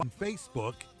on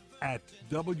Facebook at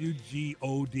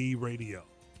WGOD Radio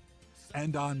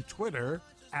and on Twitter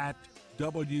at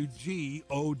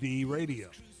WGOD Radio.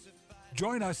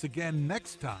 Join us again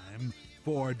next time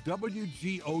for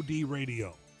WGOD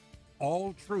Radio.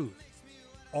 All truth,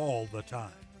 all the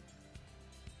time.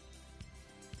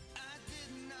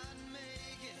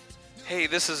 Hey,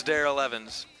 this is Daryl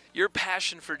Evans. Your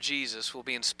passion for Jesus will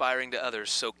be inspiring to others,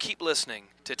 so keep listening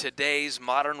to today's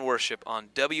Modern Worship on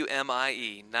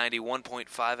WMIE 91.5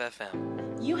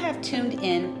 FM. You have tuned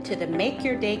in to the Make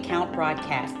Your Day Count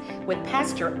broadcast with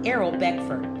Pastor Errol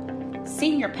Beckford,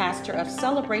 Senior Pastor of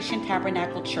Celebration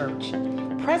Tabernacle Church,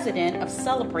 President of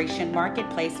Celebration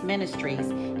Marketplace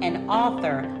Ministries, and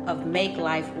author of Make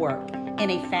Life Work in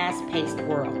a Fast-Paced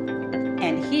World.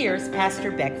 And here's Pastor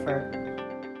Beckford.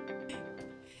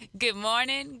 Good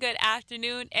morning, good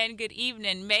afternoon, and good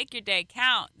evening. Make your day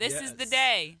count. This is the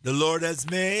day the Lord has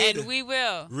made, and we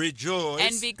will rejoice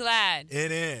and be glad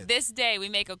in it. This day we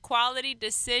make a quality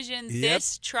decision.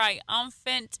 This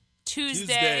triumphant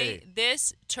Tuesday,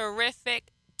 this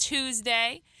terrific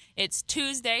Tuesday. It's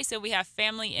Tuesday, so we have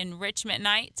Family Enrichment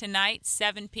Night tonight,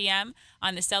 7 p.m.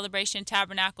 on the Celebration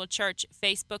Tabernacle Church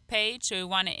Facebook page. So we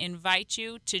want to invite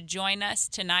you to join us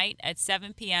tonight at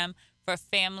 7 p.m. for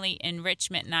Family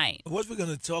Enrichment Night. What we're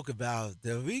going to talk about,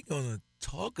 we're going to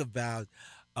talk about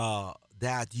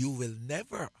that you will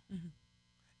never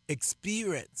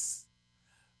experience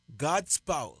God's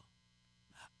power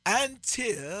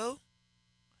until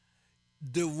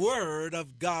the Word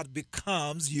of God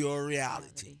becomes your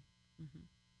reality.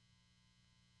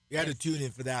 You got to tune in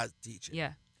for that teaching.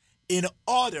 Yeah. In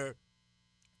order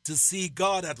to see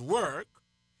God at work,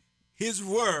 His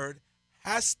Word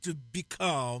has to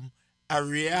become a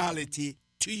reality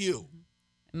to you.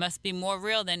 It must be more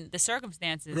real than the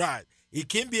circumstances. Right. It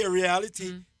can be a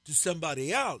reality to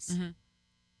somebody else.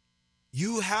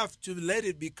 You have to let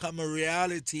it become a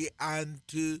reality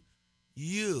unto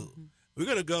you. We're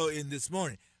going to go in this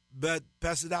morning. But,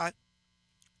 Pastor Dot,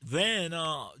 then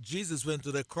Jesus went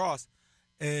to the cross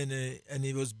and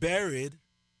he was buried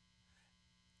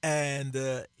and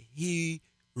he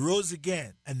rose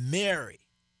again. And Mary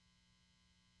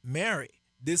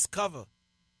discover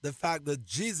the fact that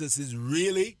Jesus is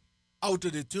really out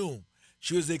of the tomb.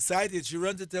 She was excited. She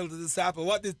ran to tell the disciple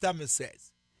what did Thomas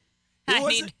says. Now,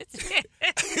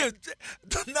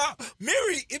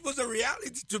 Mary, it was a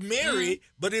reality to Mary,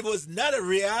 but it was not a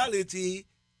reality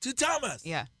to Thomas.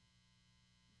 Yeah.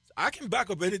 I can back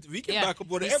up anything. We can back up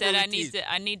whatever. He said,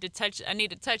 I need to touch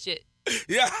it.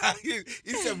 Yeah, he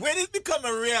said, when it become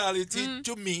a reality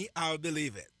to me, I'll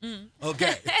believe it.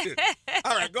 Okay.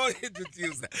 All right, go ahead to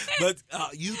Tuesday. But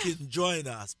you can join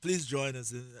us. Please join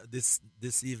us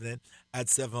this evening at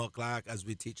 7 o'clock as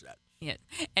we teach that. Yes.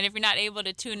 And if you're not able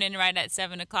to tune in right at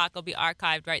 7 o'clock, it'll be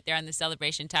archived right there on the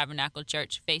Celebration Tabernacle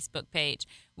Church Facebook page.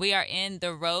 We are in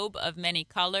the robe of many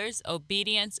colors.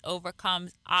 Obedience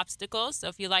overcomes obstacles. So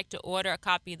if you'd like to order a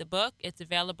copy of the book, it's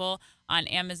available on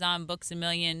Amazon, Books A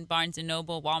Million, Barnes &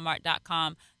 Noble,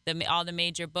 Walmart.com, all the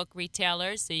major book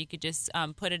retailers. So you could just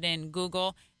put it in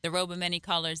Google, The Robe of Many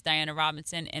Colors, Diana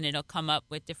Robinson, and it'll come up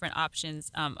with different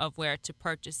options of where to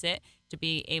purchase it, to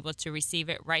be able to receive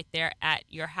it right there at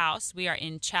your house. We are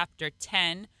in chapter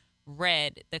 10,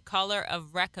 Red, the color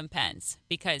of recompense,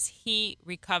 because he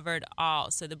recovered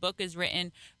all. So the book is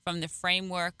written from the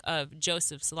framework of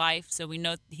Joseph's life. So we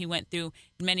know he went through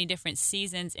many different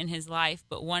seasons in his life,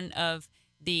 but one of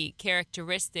the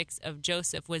characteristics of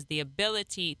Joseph was the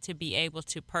ability to be able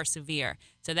to persevere.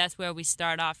 So that's where we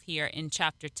start off here in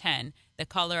chapter 10, the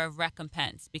color of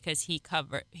recompense, because he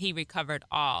recovered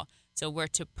all. So we're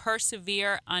to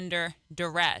persevere under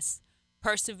duress.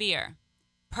 Persevere.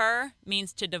 Per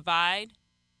means to divide.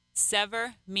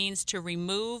 Sever means to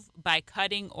remove by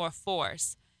cutting or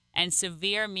force. And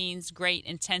severe means great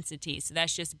intensity. So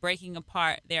that's just breaking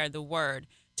apart there the word.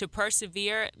 To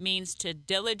persevere means to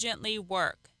diligently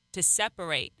work, to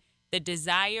separate the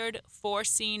desired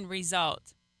foreseen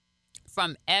result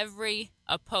from every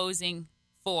opposing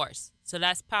force. So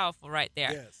that's powerful right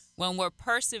there. Yes. When we're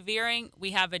persevering,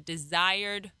 we have a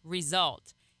desired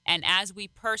result. And as we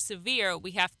persevere,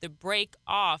 we have to break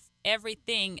off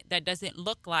everything that doesn't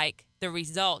look like the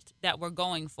result that we're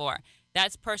going for.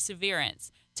 That's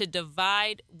perseverance, to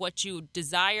divide what you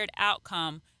desired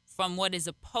outcome from what is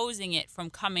opposing it from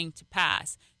coming to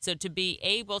pass. So to be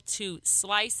able to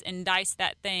slice and dice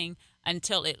that thing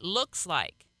until it looks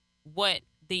like what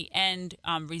the end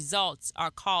results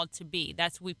are called to be.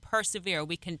 That's we persevere.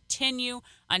 We continue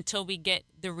until we get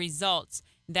the results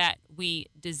that we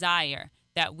desire,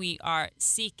 that we are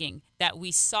seeking, that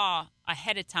we saw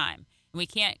ahead of time. We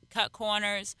can't cut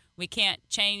corners. We can't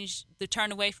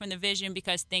turn away from the vision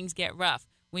because things get rough.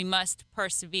 We must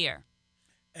persevere.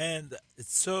 And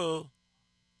it's so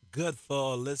good for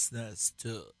our listeners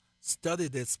to study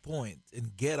this point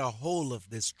and get a hold of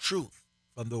this truth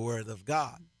from the Word of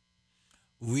God.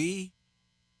 When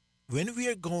we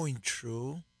are going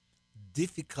through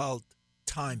difficult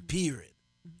time period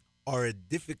or a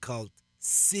difficult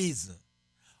season,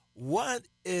 what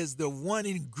is the one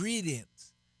ingredient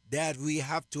that we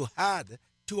have to add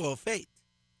to our faith?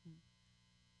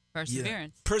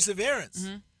 Perseverance. Yeah. Perseverance.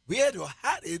 We had to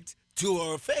add it to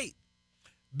our faith,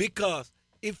 because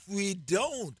if we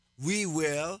don't, we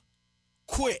will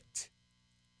quit.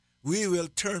 We will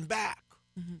turn back.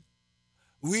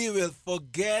 We will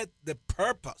forget the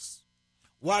purpose,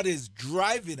 what is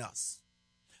driving us.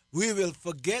 We will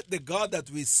forget the God that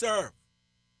we serve.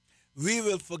 We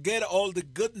will forget all the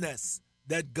goodness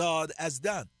that God has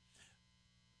done.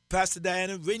 Pastor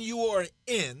Diana, when you are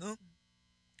in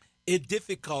a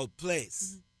difficult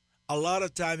place, a lot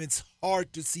of time it's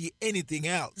hard to see anything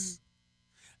else.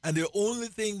 And the only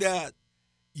thing that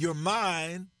your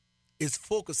mind is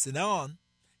focusing on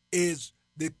is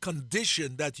the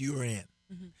condition that you're in.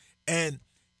 And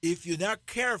if you're not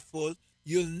careful,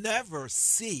 you'll never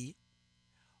see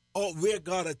where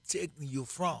God is taking you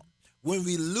from. When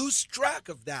we lose track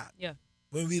of that,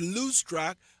 when we lose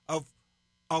track of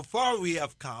how far we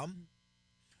have come,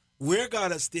 where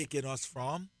God has taken us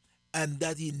from, and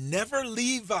that He never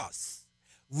leave us,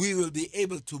 we will be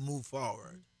able to move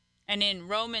forward. And in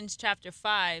Romans chapter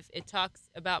 5, it talks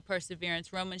about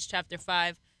perseverance. Romans chapter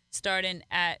 5, starting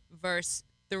at verse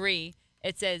 3,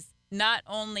 it says, "Not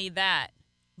only that,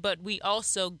 but we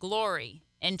also glory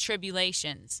in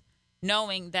tribulations,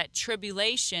 knowing that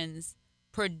tribulations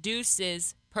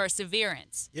produces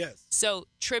perseverance." Yes. So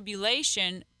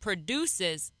tribulation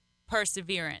produces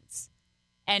perseverance,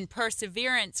 and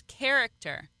perseverance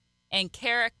character, and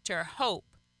character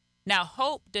hope. Now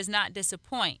hope does not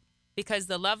disappoint, because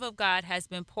the love of God has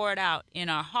been poured out in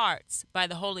our hearts by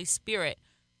the Holy Spirit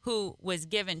who was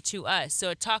given to us. So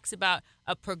it talks about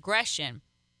a progression.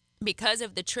 Because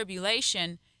of the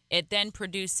tribulation, it then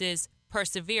produces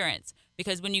perseverance.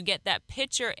 Because when you get that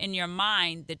picture in your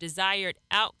mind, the desired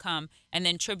outcome, and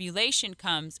then tribulation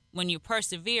comes, when you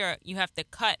persevere, you have to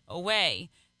cut away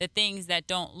the things that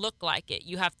don't look like it.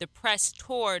 You have to press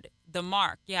toward the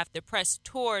mark. You have to press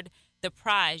toward the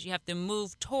prize. You have to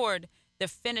move toward the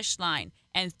finish line.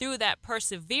 And through that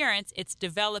perseverance, it's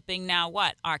developing now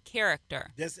what? Our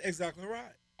character. That's exactly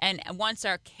right. And once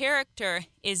our character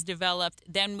is developed,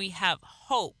 then we have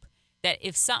hope that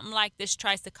if something like this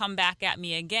tries to come back at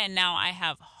me again, now I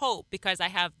have hope because I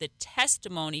have the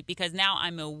testimony, because now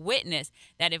I'm a witness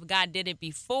that if God did it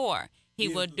before, He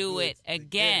will do it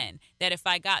again. That if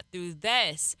I got through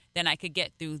this, then I could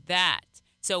get through that.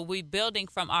 So we're building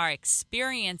from our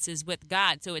experiences with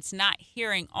God. So it's not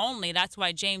hearing only. That's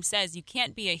why James says you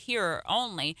can't be a hearer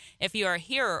only. If you're a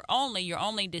hearer only, you're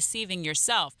only deceiving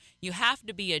yourself. You have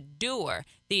to be a doer.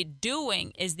 The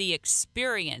doing is the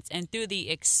experience. And through the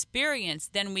experience,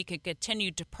 then we could continue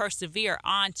to persevere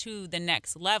on to the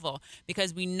next level,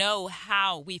 because we know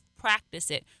how we've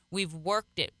practiced it. We've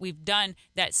worked it. We've done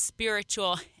that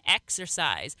spiritual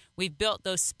exercise. We've built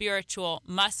those spiritual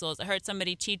muscles. I heard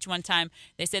somebody teach one time.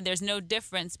 They said there's no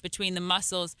difference between the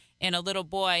muscles in a little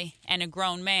boy and a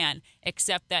grown man,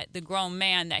 except that the grown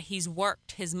man, that he's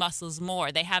worked his muscles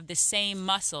more. They have the same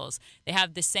muscles. They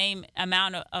have the same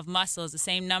amount of muscles, the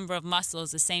same number of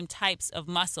muscles, the same types of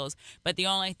muscles. But the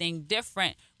only thing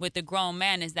different with the grown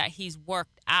man is that he's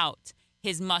worked out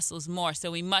his muscles more.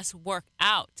 So we must work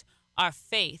out our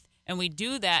faith, and we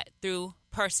do that through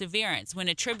perseverance. When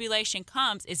a tribulation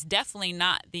comes, it's definitely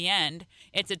not the end.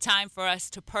 It's a time for us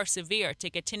to persevere, to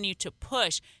continue to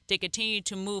push, to continue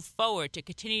to move forward, to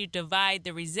continue to divide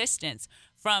the resistance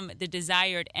from the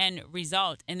desired end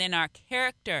result. And then our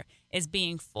character is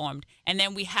being formed. And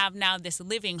then we have now this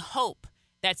living hope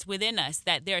that's within us,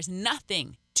 that there's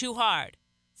nothing too hard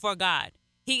for God.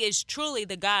 He is truly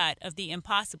the God of the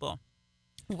impossible.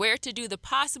 Where to do the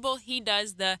possible, He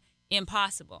does the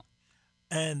impossible.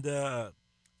 And for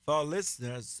our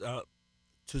listeners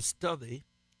to study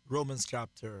Romans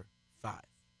chapter 5,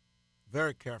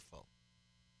 very careful.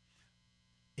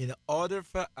 In order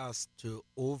for us to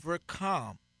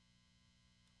overcome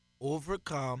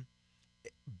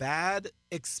bad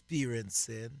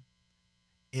experiencing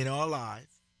in our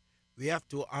life, we have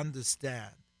to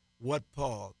understand what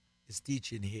Paul is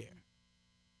teaching here.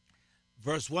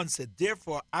 Verse 1 said,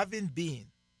 "Therefore, having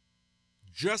been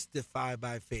justified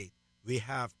by faith, we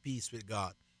have peace with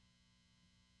God."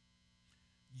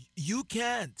 You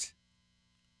can't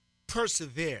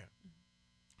persevere.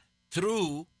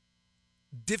 through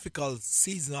difficult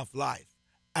season of life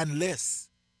unless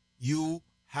you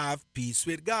have peace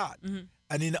with God.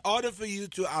 And in order for you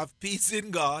to have peace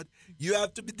in God, you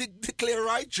have to be declared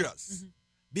righteous,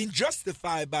 being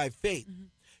justified by faith.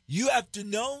 You have to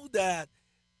know that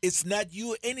it's not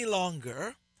you any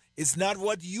longer. It's not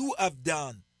what you have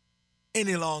done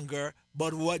any longer,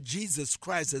 but what Jesus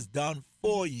Christ has done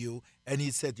for you, and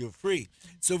he set you free.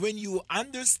 So when you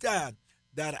understand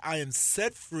that I am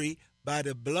set free by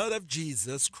the blood of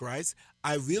Jesus Christ,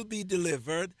 I will be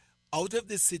delivered out of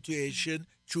this situation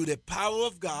through the power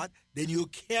of God, then you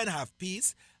can have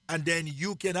peace, and then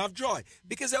you can have joy.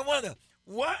 Because I wonder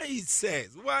why he says,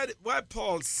 why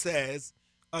Paul says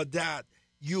that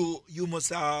you must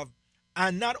have,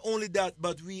 and not only that,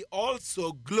 but we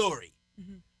also glory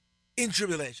in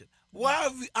tribulation. Why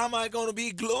am I going to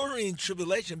be glory in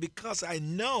tribulation? Because I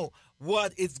know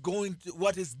what it's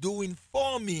doing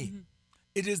for me.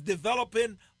 It is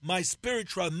developing my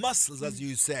spiritual muscles, as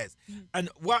you says. And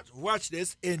watch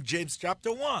this in James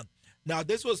chapter 1. Now,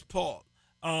 this was Paul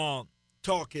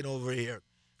talking over here.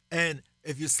 And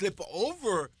if you slip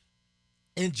over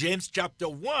in James chapter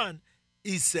 1,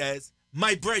 he says,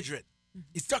 my brethren.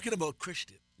 He's talking about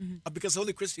Christian, because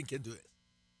only Christian can do it.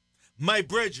 My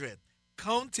brethren,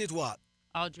 count it what?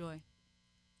 All joy.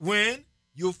 When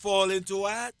you fall into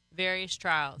what? Various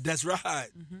trials. That's right.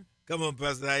 Come on,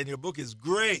 Pastor, in your book is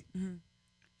great.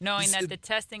 Knowing that the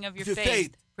testing of your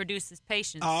faith produces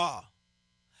patience.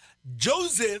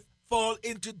 Joseph fall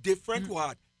into different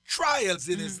what? Trials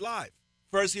in his life.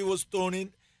 First, he was thrown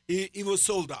in, he was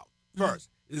sold out. First,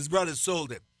 his brothers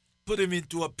sold him, put him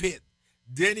into a pit.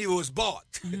 Then he was bought.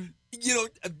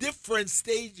 Different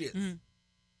stages.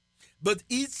 But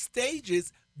each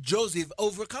stages, Joseph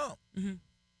overcome.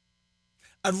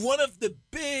 And one of the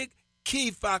big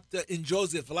key factor in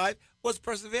Joseph's life was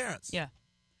perseverance. Yeah.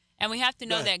 And we have to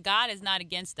know that God is not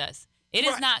against us. It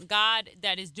is not God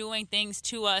that is doing things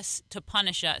to us to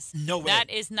punish us. No way.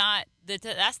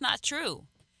 That's not true.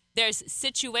 There's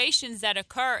situations that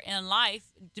occur in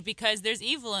life because there's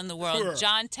evil in the world. Sure.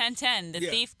 John 10:10, the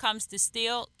thief comes to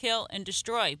steal, kill, and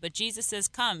destroy. But Jesus says,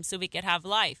 come so we could have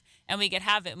life and we could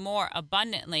have it more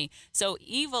abundantly. So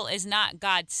evil is not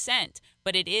God sent,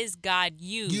 but it is God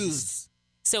used.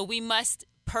 So we must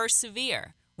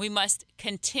persevere. We must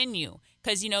continue.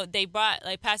 Because, they brought,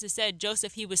 like Pastor said,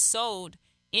 Joseph, he was sold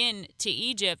into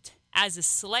Egypt as a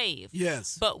slave.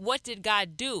 Yes. But what did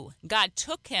God do? God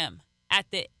took him.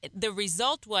 The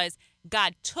result was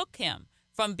God took him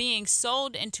from being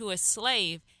sold into a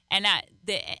slave, and at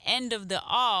the end of the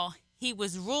all, he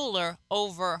was ruler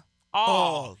over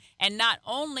all. And not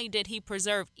only did he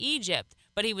preserve Egypt,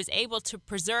 but he was able to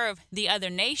preserve the other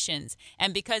nations.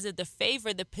 And because of the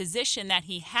favor, the position that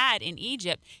he had in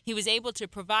Egypt, he was able to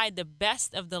provide the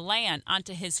best of the land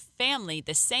unto his family,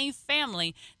 the same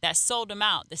family that sold him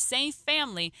out, the same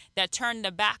family that turned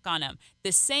their back on him,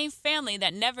 the same family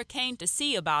that never came to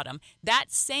see about him.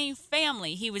 That same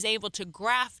family he was able to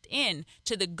graft in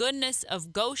to the goodness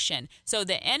of Goshen. So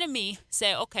the enemy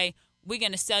said, okay, we're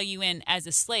going to sell you in as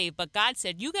a slave. But God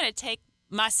said, you're going to take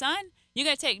my son? You're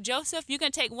going to take Joseph, you're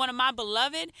going to take one of my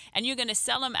beloved, and you're going to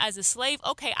sell him as a slave?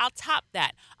 Okay, I'll top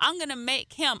that. I'm going to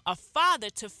make him a father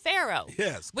to Pharaoh.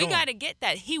 Yes, we got to get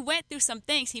that. He went through some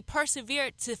things. He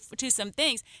persevered to some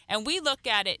things. And we look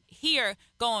at it here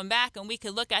going back, and we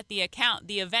could look at the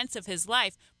events of his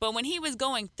life. But when he was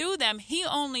going through them, he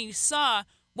only saw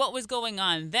what was going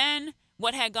on then,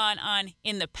 what had gone on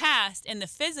in the past, in the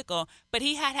physical. But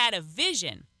he had a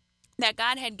vision that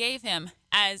God had gave him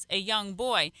as a young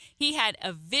boy. He had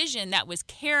a vision that was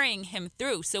carrying him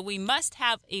through. So we must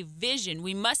have a vision.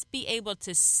 We must be able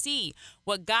to see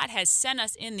what God has sent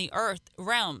us in the earth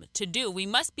realm to do. We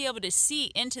must be able to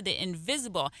see into the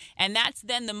invisible. And that's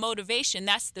then the motivation.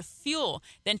 That's the fuel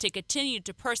then to continue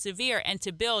to persevere and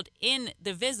to build in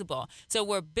the visible. So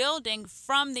we're building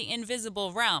from the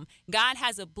invisible realm. God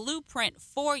has a blueprint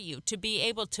for you to be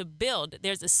able to build.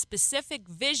 There's a specific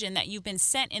vision that you've been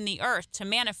sent in the earth to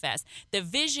manifest. The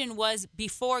vision was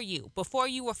before you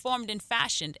were formed and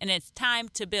fashioned, and it's time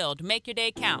to build. Make your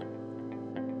day count.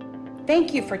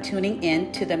 Thank you for tuning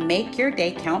in to the Make Your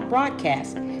Day Count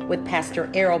broadcast with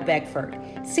Pastor Errol Beckford,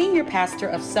 Senior Pastor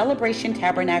of Celebration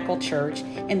Tabernacle Church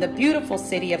in the beautiful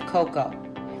city of Cocoa.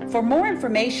 For more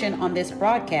information on this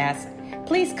broadcast,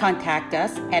 please contact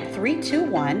us at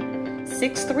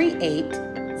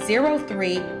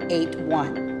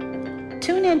 321-638-0381.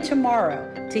 Tune in tomorrow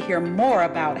to hear more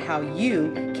about how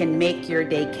you can make your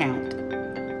day count.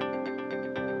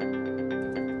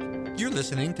 You're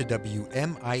listening to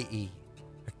WMIE,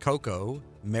 Cocoa,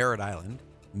 Merritt Island,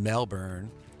 Melbourne,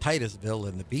 Titusville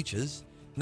and the beaches.